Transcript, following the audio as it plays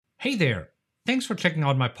Hey there! Thanks for checking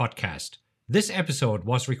out my podcast. This episode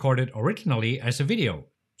was recorded originally as a video,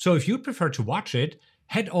 so if you'd prefer to watch it,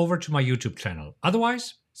 head over to my YouTube channel.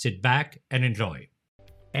 Otherwise, sit back and enjoy.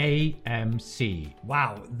 AMC.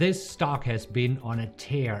 Wow, this stock has been on a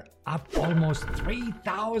tear, up almost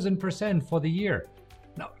 3,000% for the year.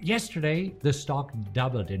 Now, yesterday, the stock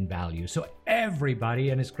doubled in value, so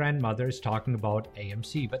everybody and his grandmother is talking about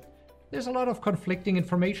AMC, but there's a lot of conflicting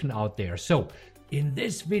information out there. So, in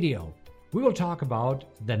this video, we will talk about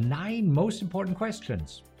the 9 most important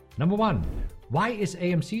questions. Number 1, why is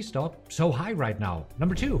AMC stock so high right now?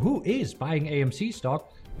 Number 2, who is buying AMC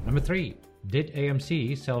stock? Number 3, did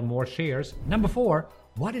AMC sell more shares? Number 4,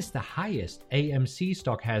 what is the highest AMC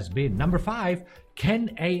stock has been? Number 5, can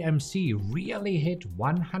AMC really hit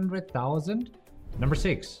 100,000? Number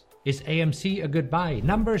 6, is AMC a good buy?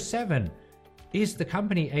 Number 7, is the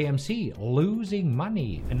company AMC losing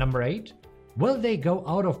money? And number 8, will they go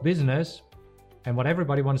out of business? And what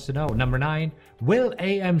everybody wants to know. Number 9, will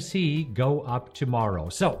AMC go up tomorrow?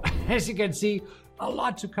 So, as you can see, a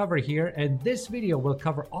lot to cover here, and this video will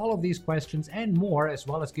cover all of these questions and more, as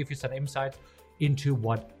well as give you some insight into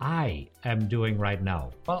what I am doing right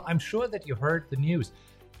now. Well, I'm sure that you heard the news.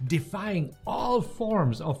 Defying all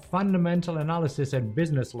forms of fundamental analysis and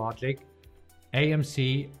business logic,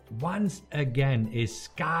 AMC once again is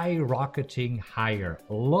skyrocketing higher.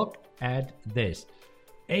 Look at this.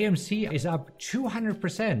 AMC is up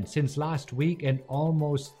 200% since last week and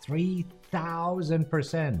almost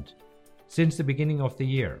 3,000% since the beginning of the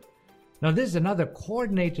year. Now, this is another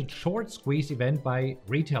coordinated short squeeze event by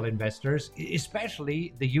retail investors,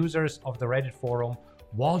 especially the users of the Reddit forum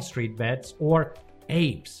Wall Street Bets, or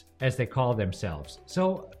apes as they call themselves.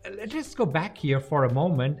 So let's just go back here for a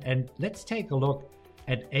moment and let's take a look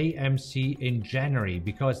at AMC in January,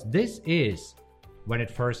 because this is when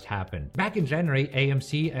it first happened. Back in January,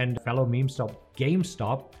 AMC and fellow meme stop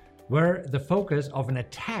GameStop were the focus of an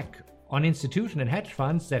attack on institutions and hedge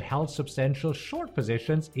funds that held substantial short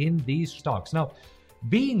positions in these stocks. Now,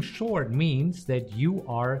 being short means that you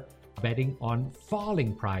are betting on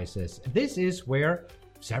falling prices. This is where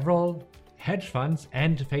several hedge funds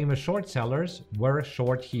and famous short sellers were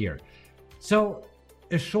short here. So,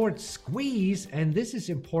 a short squeeze, and this is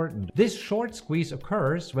important. This short squeeze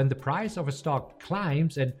occurs when the price of a stock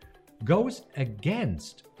climbs and goes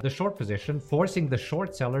against the short position, forcing the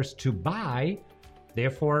short sellers to buy,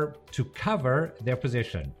 therefore to cover their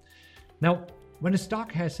position. Now, when a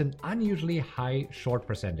stock has an unusually high short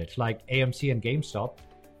percentage, like AMC and GameStop,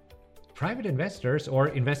 private investors or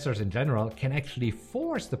investors in general can actually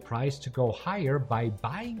force the price to go higher by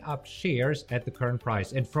buying up shares at the current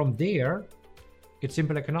price. And from there, it's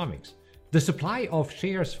simple economics. The supply of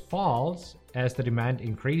shares falls as the demand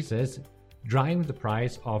increases, driving the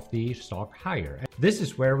price of the stock higher. This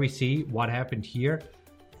is where we see what happened here,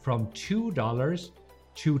 from $2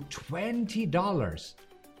 to $20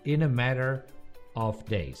 in a matter of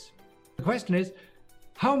days. The question is,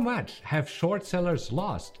 how much have short sellers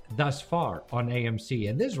lost thus far on AMC?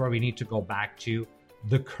 And this is where we need to go back to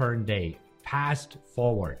the current day, past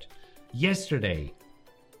forward. Yesterday,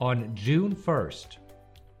 on June 1st,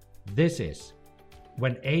 this is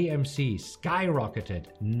when AMC skyrocketed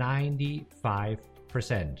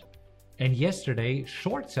 95%. And yesterday,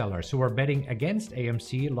 short sellers who were betting against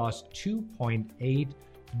AMC lost $2.8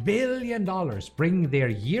 billion, bringing their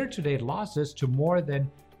year-to-date losses to more than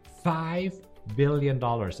 $5 billion.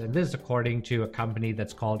 And this is according to a company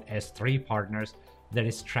that's called S3 Partners that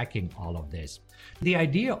is tracking all of this. The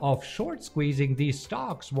idea of short squeezing these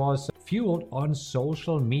stocks was fueled on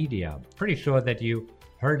social media. Pretty sure that you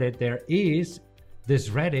heard it. There is this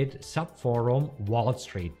Reddit subforum, Wall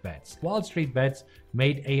Street Bets. Wall Street Bets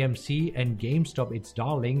made AMC and GameStop its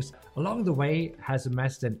darlings. Along the way, has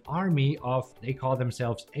amassed an army of, they call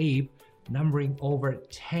themselves ape, numbering over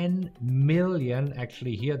 10 million,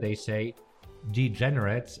 actually here they say,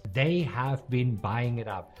 degenerates. They have been buying it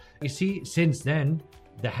up. You see, since then,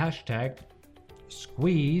 the hashtag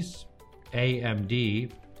squeeze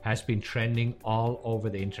AMD has been trending all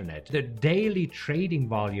over the internet. The daily trading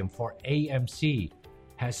volume for AMC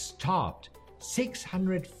has topped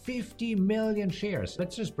 650 million shares.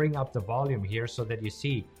 Let's just bring up the volume here so that you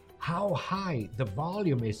see how high the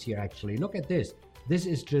volume is here actually. Look at this. This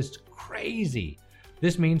is just crazy.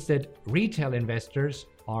 This means that retail investors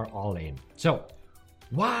are all in. So,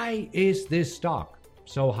 why is this stock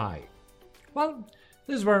so high? Well,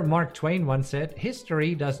 this is where Mark Twain once said,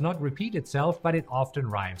 history does not repeat itself, but it often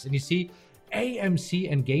rhymes. And you see,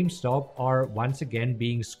 AMC and GameStop are once again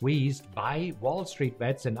being squeezed by Wall Street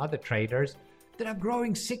Bets and other traders that are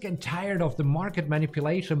growing sick and tired of the market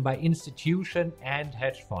manipulation by institution and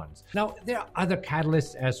hedge funds. Now, there are other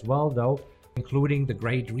catalysts as well, though, including the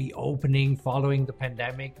great reopening following the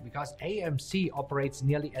pandemic, because AMC operates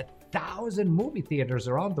nearly 1,000 movie theaters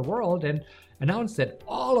around the world and announced that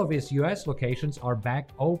all of its US locations are back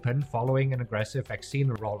open following an aggressive vaccine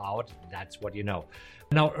rollout. That's what you know.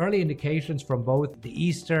 Now, early indications from both the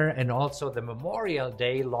Easter and also the Memorial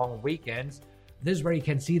Day long weekends, this is where you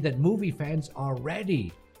can see that movie fans are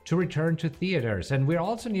ready to return to theaters. And we're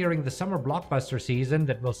also nearing the summer blockbuster season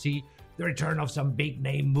that will see the return of some big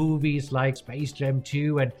name movies like Space Jam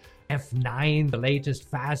 2 and F9, the latest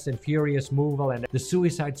Fast and Furious movie, and the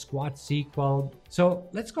Suicide Squad sequel. So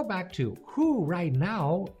let's go back to who right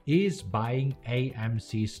now is buying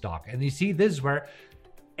AMC stock. And you see, this is where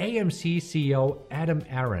AMC CEO Adam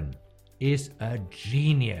Aron is a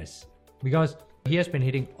genius because he has been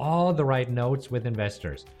hitting all the right notes with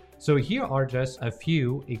investors. So here are just a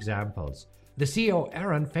few examples. The CEO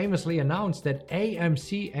Aron famously announced that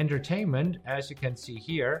AMC Entertainment, as you can see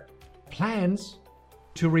here, plans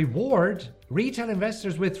to reward retail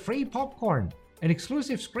investors with free popcorn and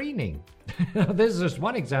exclusive screening. This is just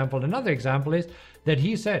one example. Another example is that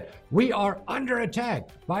he said, "We are under attack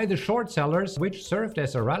by the short sellers," which served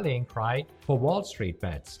as a rallying cry for Wall Street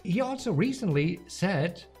bets. He also recently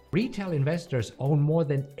said retail investors own more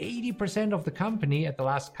than 80% of the company at the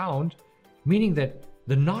last count, meaning that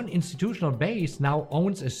the non-institutional base now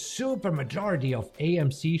owns a super majority of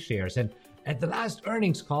AMC shares. And at the last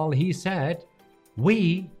earnings call, he said,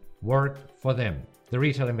 "We work for them," the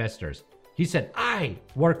retail investors. He said, "I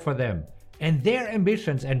work for them, and their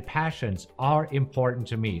ambitions and passions are important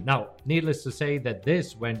to me." Now, needless to say that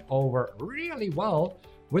this went over really well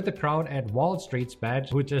with the crowd at Wall Street's bet,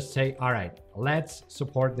 who just say, all right, let's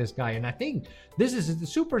support this guy. And I think this is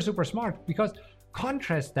super, super smart, because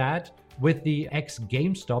contrast that with the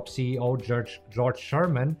ex-GameStop CEO, George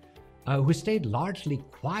Sherman, who stayed largely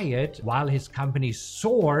quiet while his company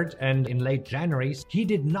soared, and in late January, he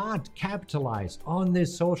did not capitalize on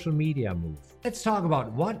this social media move. Let's talk about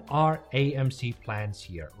what are AMC plans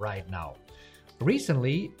here right now.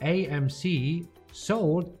 Recently, AMC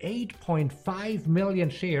sold 8.5 million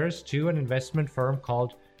shares to an investment firm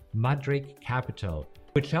called Mudrick Capital,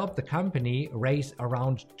 which helped the company raise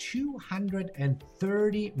around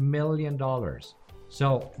 $230 million.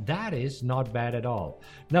 So that is not bad at all.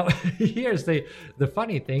 Now, here's the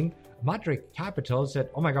funny thing. Mudrick Capital said,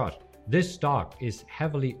 oh my gosh, this stock is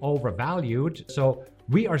heavily overvalued, so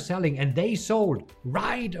we are selling, and they sold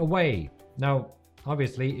right away. Now,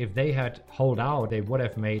 obviously, if they had held out, they would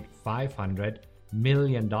have made $500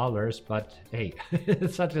 million, but hey,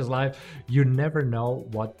 such is life. You never know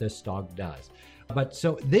what the stock does. But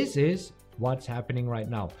so this is what's happening right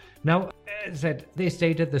now. Now, as I said, they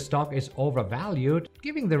stated the stock is overvalued.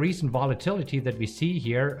 Given the recent volatility that we see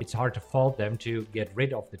here, it's hard to fault them to get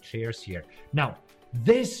rid of the shares here. Now,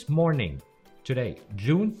 this morning, today,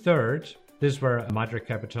 June 3rd, this is where Mudrick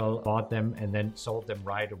Capital bought them and then sold them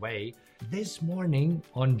right away. This morning,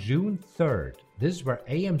 on June 3rd, this is where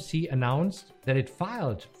AMC announced that it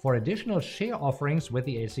filed for additional share offerings with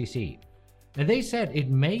the SEC. And they said it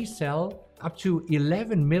may sell up to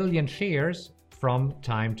 11 million shares from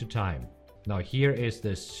time to time. Now, here is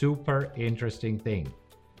the super interesting thing.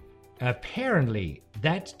 Apparently,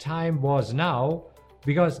 that time was now,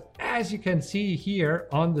 because as you can see here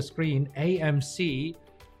on the screen, AMC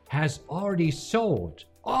has already sold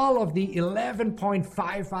all of the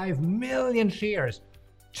 11.55 million shares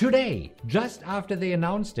today, just after they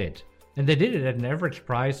announced it. And they did it at an average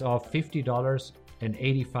price of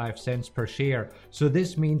 $50.85 per share. So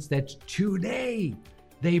this means that today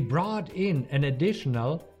they brought in an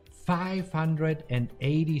additional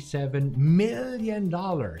 $587 million.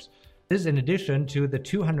 This is in addition to the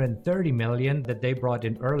 $230 million that they brought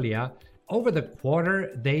in earlier. Over the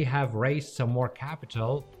quarter, they have raised some more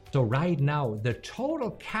capital. So right now, the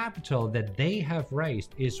total capital that they have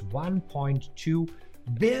raised is $1.2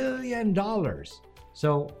 billion.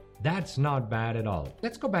 So that's not bad at all.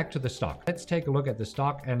 Let's go back to the stock. Let's take a look at the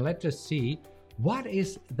stock and let's just see what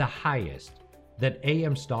is the highest that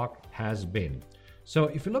AM stock has been. So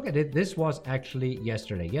if you look at it, this was actually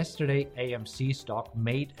yesterday. Yesterday, AMC stock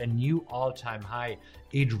made a new all-time high.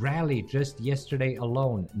 It rallied just yesterday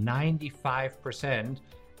alone, 95%,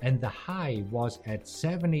 and the high was at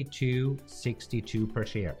 $72.62 per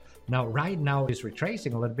share. Now, right now it's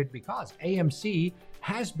retracing a little bit because AMC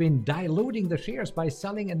has been diluting the shares by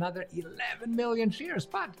selling another 11 million shares.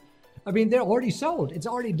 But I mean, they're already sold. It's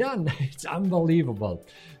already done. It's unbelievable.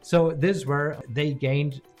 So this is where they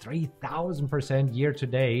gained 3,000% year to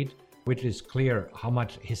date, which is clear how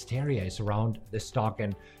much hysteria is around the stock.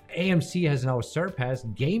 And AMC has now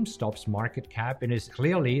surpassed GameStop's market cap and is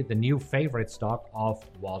clearly the new favorite stock of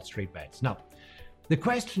Wall Street bets. Now, the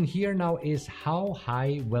question here now is, how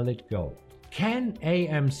high will it go? Can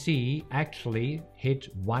AMC actually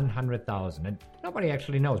hit 100,000? And nobody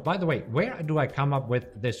actually knows. By the way, where do I come up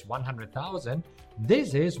with this 100,000?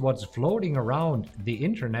 This is what's floating around the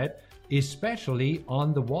internet, especially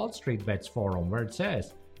on the Wall Street Bets forum, where it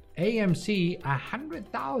says AMC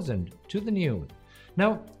 100,000 to the noon.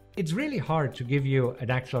 Now, it's really hard to give you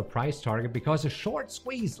an actual price target because a short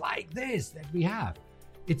squeeze like this that we have,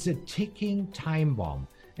 it's a ticking time bomb.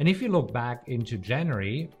 And if you look back into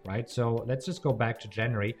January, right? So let's just go back to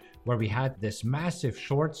January, where we had this massive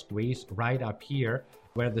short squeeze right up here,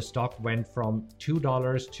 where the stock went from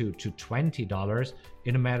 $2 to $20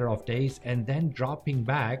 in a matter of days, and then dropping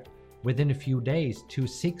back within a few days to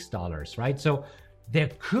 $6, right? So there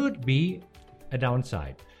could be a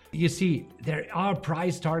downside. You see, there are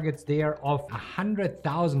price targets there of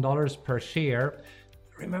 $100,000 per share.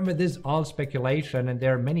 Remember, this is all speculation, and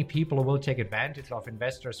there are many people who will take advantage of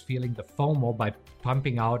investors feeling the FOMO by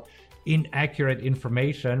pumping out inaccurate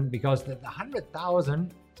information, because the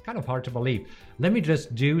 100,000, it's kind of hard to believe. Let me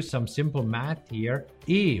just do some simple math here.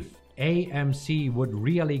 If AMC would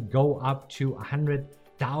really go up to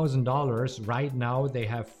 $100,000, right now they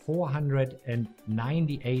have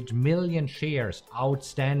 498 million shares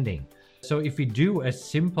outstanding. So if we do a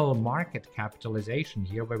simple market capitalization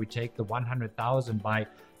here, where we take the 100,000 by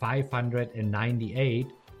 598,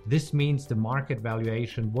 this means the market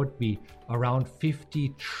valuation would be around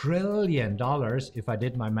 $50 trillion if I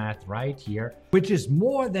did my math right here, which is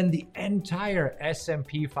more than the entire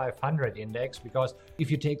S&P 500 index, because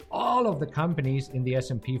if you take all of the companies in the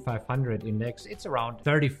S&P 500 index, it's around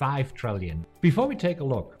 35 trillion. Before we take a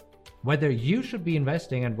look whether you should be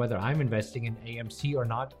investing and whether I'm investing in AMC or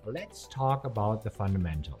not, let's talk about the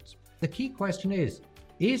fundamentals. The key question is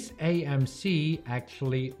AMC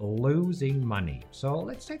actually losing money? So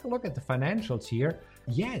let's take a look at the financials here.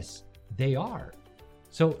 Yes, they are.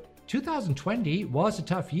 So 2020 was a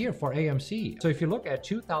tough year for AMC. So if you look at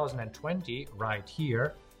 2020 right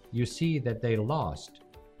here, you see that they lost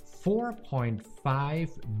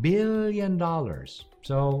 $4.5 billion.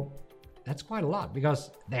 So that's quite a lot,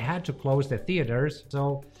 because they had to close their theaters,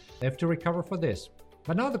 so they have to recover for this.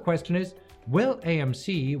 But now the question is, will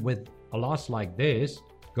AMC, with a loss like this,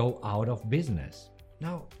 go out of business?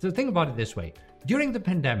 Now, so think about it this way. During the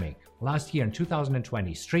pandemic, last year in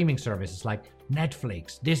 2020, streaming services like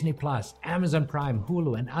Netflix, Disney+, Amazon Prime,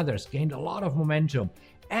 Hulu, and others gained a lot of momentum,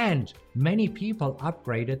 and many people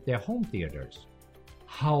upgraded their home theaters.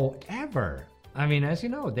 However, I mean, as you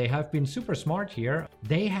know, they have been super smart here.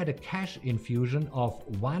 They had a cash infusion of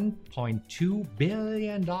 $1.2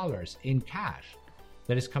 billion in cash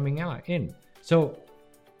that is coming out in. So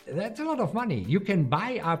that's a lot of money. You can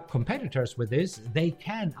buy up competitors with this. They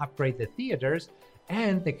can upgrade the theaters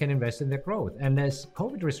and they can invest in their growth. And as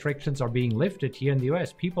COVID restrictions are being lifted here in the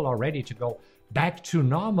US, people are ready to go back to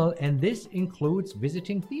normal. And this includes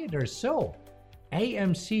visiting theaters. So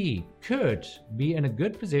AMC could be in a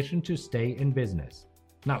good position to stay in business.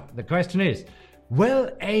 Now, the question is, will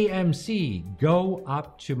AMC go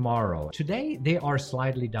up tomorrow? Today, they are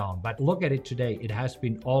slightly down, but look at it today. It has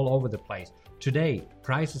been all over the place. Today,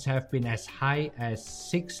 prices have been as high as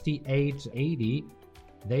 $68.80.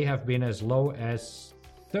 They have been as low as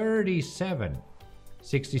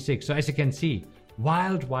 $37.66. So as you can see,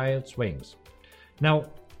 wild swings. Now,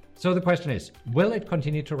 so the question is, will it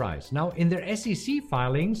continue to rise? Now, in their SEC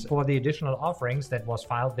filings for the additional offerings that was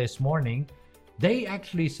filed this morning, they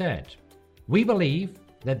actually said, we believe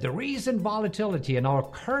that the recent volatility in our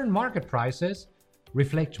current market prices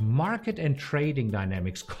reflect market and trading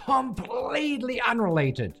dynamics completely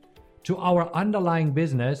unrelated to our underlying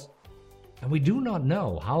business, and we do not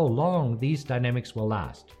know how long these dynamics will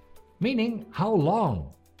last. Meaning, how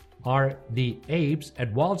long are the apes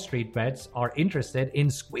at Wall Street Bets are interested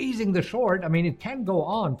in squeezing the short? I mean, it can go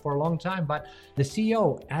on for a long time, but the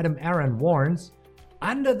CEO, Adam Aron, warns,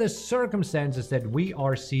 under the circumstances that we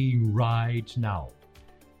are seeing right now,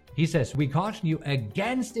 he says, we caution you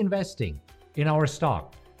against investing in our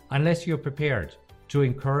stock unless you're prepared to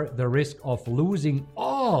incur the risk of losing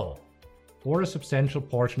all or a substantial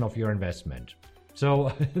portion of your investment.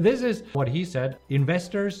 So this is what he said.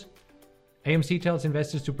 AMC tells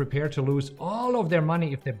investors to prepare to lose all of their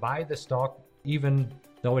money if they buy the stock, even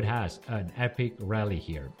though it has an epic rally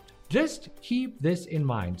here. Just keep this in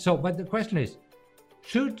mind. So, but the question is,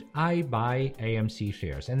 should I buy AMC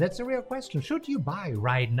shares? And that's a real question. Should you buy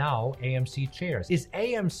right now AMC shares? Is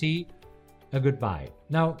AMC a good buy?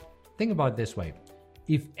 Now, think about it this way.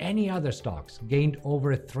 If any other stocks gained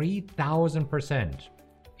over 3,000%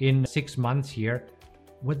 in 6 months here,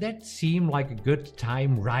 would that seem like a good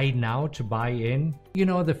time right now to buy in? You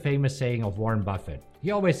know the famous saying of Warren Buffett. He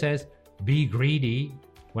always says, be greedy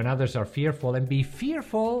when others are fearful and be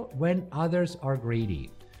fearful when others are greedy.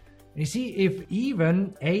 You see, if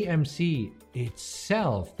even AMC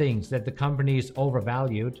itself thinks that the company is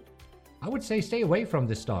overvalued, I would say stay away from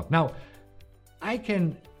this stock. Now, I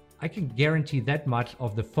can guarantee that much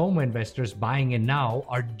of the FOMO investors buying in now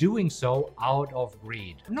are doing so out of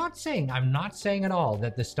greed. I'm not saying at all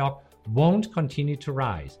that the stock won't continue to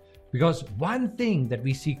rise, because one thing that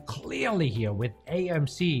we see clearly here with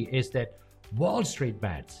AMC is that Wall Street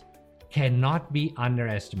bets cannot be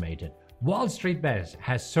underestimated. Wall Street bets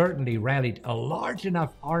has certainly rallied a large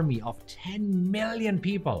enough army of 10 million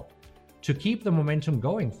people to keep the momentum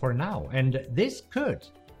going for now. And this could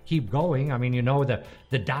keep going. I mean, you know,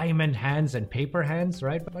 the diamond hands and paper hands,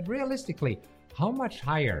 right? But realistically, how much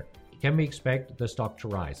higher can we expect the stock to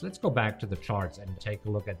rise? Let's go back to the charts and take a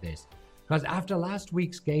look at this. Because after last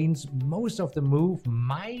week's gains, most of the move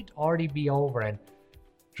might already be over. And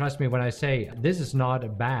trust me when I say this is not a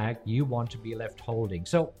bag you want to be left holding.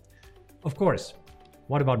 So, of course,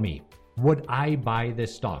 what about me? Would I buy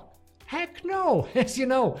this stock? Heck no! As you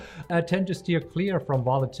know, I tend to steer clear from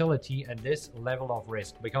volatility and this level of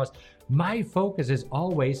risk because my focus is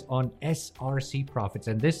always on SRC profits,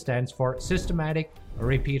 and this stands for systematic,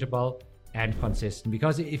 repeatable, and consistent.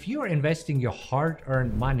 Because if you are investing your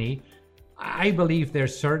hard-earned money, I believe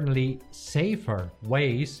there's certainly safer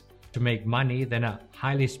ways to make money than a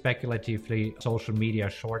highly speculatively social media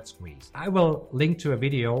short squeeze. I will link to a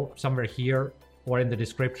video somewhere here or in the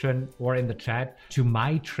description or in the chat to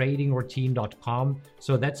mytradingroutine.com.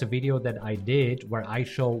 So that's a video that I did where I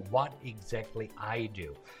show what exactly I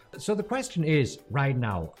do. So the question is right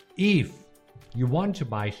now, if you want to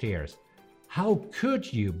buy shares, how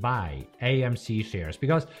could you buy AMC shares?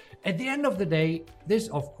 Because at the end of the day, this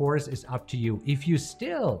of course is up to you. If you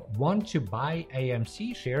still want to buy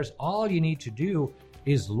AMC shares, all you need to do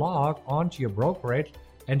is log onto your brokerage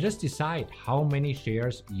and just decide how many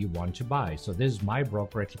shares you want to buy. So this is my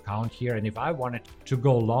brokerage account here. And if I wanted to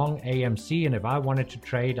go long AMC and if I wanted to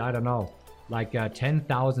trade, I don't know, like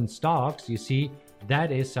 10,000 stocks, you see,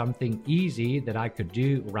 that is something easy that I could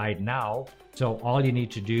do right now. So all you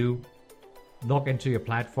need to do, log into your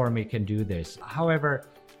platform, you can do this. However,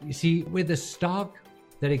 you see, with a stock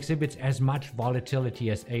that exhibits as much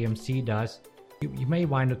volatility as AMC does, you may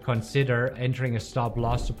want to consider entering a stop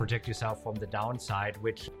loss to protect yourself from the downside,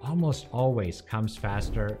 which almost always comes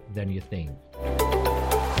faster than you think.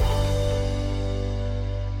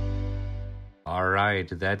 All right,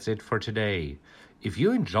 that's it for today. If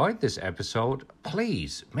you enjoyed this episode,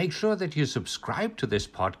 please make sure that you subscribe to this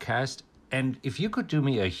podcast. And if you could do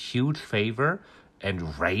me a huge favor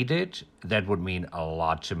and rate it, that would mean a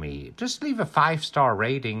lot to me. Just leave a 5-star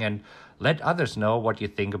rating and let others know what you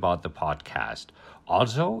think about the podcast.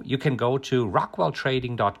 Also, you can go to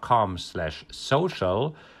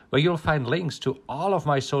rockwelltrading.com/social, where you'll find links to all of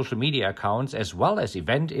my social media accounts, as well as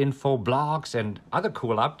event info, blogs, and other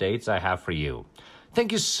cool updates I have for you.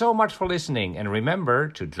 Thank you so much for listening, and remember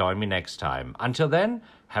to join me next time. Until then,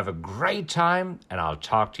 have a great time, and I'll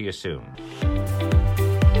talk to you soon.